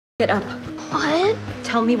Get up. What?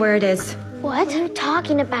 Tell me where it is. What are you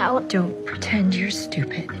talking about? Don't pretend you're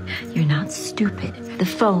stupid. You're not stupid. The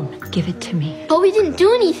phone, give it to me. But we didn't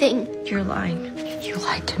do anything. You're lying. You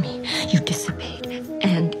lied to me. You disobeyed.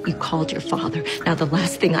 And you called your father. Now the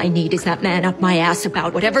last thing I need is that man up my ass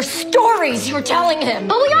about whatever stories you're telling him.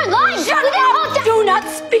 But we aren't lying. Shut up! Do not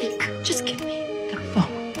speak. Just give me the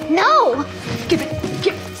phone. No. Give it.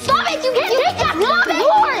 Give it. Stop it! You can't take that! Stop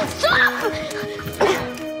it! Stop!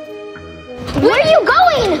 Where are you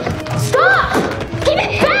going? Stop! Give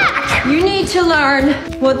it back! You need to learn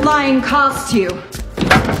what lying costs you.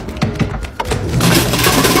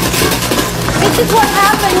 This is what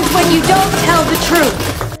happens when you don't tell the truth.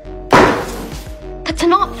 That's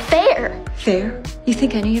not fair. Fair? You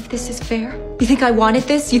think any of this is fair? You think I wanted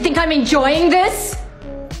this? You think I'm enjoying this?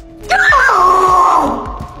 No!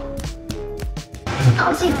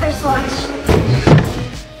 I'll take first watch.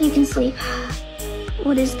 You can sleep.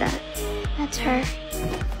 What is that? That's her.